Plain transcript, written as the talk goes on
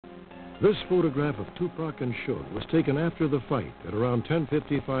This photograph of Tupac and Suge was taken after the fight at around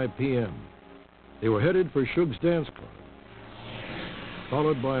 10:55 p.m. They were headed for Suge's dance club,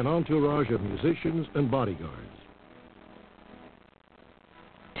 followed by an entourage of musicians and bodyguards.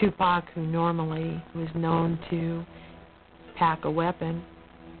 Tupac, who normally was known to pack a weapon,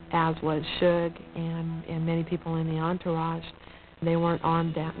 as was Suge and many people in the entourage, they weren't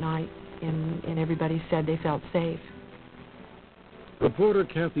armed that night, and everybody said they felt safe. Reporter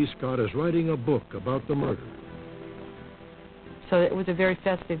Kathy Scott is writing a book about the murder. So it was a very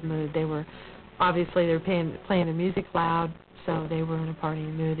festive mood. They were playing the music loud, so they were in a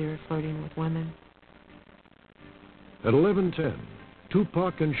partying mood. They were flirting with women. At 11:10,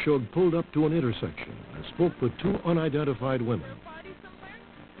 Tupac and Suge pulled up to an intersection and spoke with two unidentified women.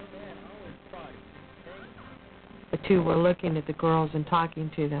 The two were looking at the girls and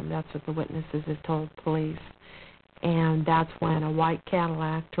talking to them. That's what the witnesses have told police. And that's when a white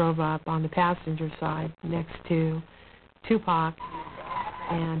Cadillac drove up on the passenger side next to Tupac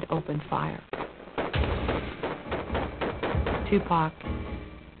and opened fire. Tupac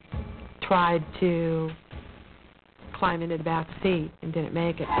tried to climb into the back seat and didn't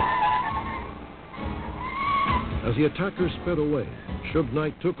make it. As the attackers sped away, Suge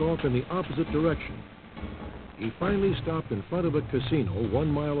Knight took off in the opposite direction. He finally stopped in front of a casino 1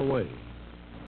 mile away.